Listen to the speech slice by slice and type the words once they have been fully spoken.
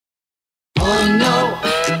Oh no,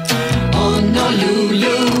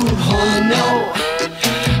 Honolulu, oh no,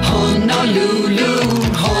 Honolulu,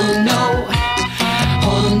 oh no,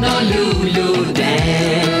 Honolulu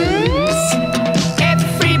dance.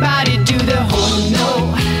 Everybody do the oh no,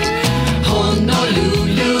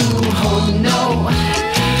 Honolulu, oh no,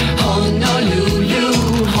 Honolulu,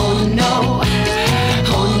 oh no,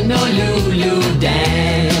 Honolulu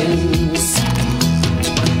dance.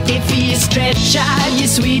 If you stretch out your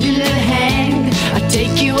sweet little hand, I'll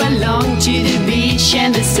take you along to the beach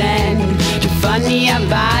and the sand, to funny I'll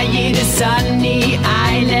buy you the sunny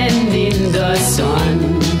island in the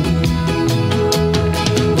sun,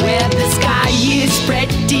 where the sky is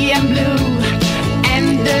pretty and blue,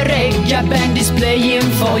 and the reggae band is playing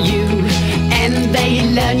for you, and they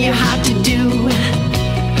learn you how to do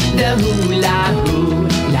the hula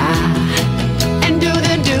hula, and do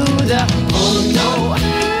the oh no,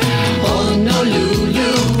 Honolulu,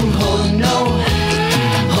 oh no,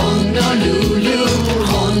 Honolulu,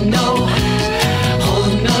 oh no,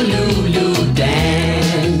 Honolulu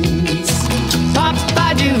dance. Papa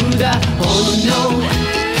do the oh no,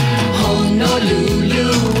 Honolulu,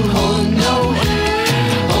 oh no,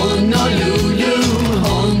 Honolulu,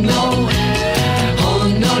 oh no,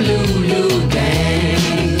 Honolulu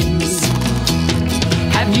dance.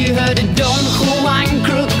 Have you heard of Don Juan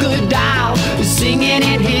Crocodile singing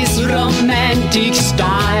in his romantic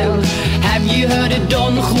style? Have you heard of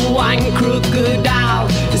Don Juan Crocodile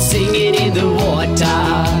singing in the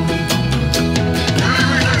water?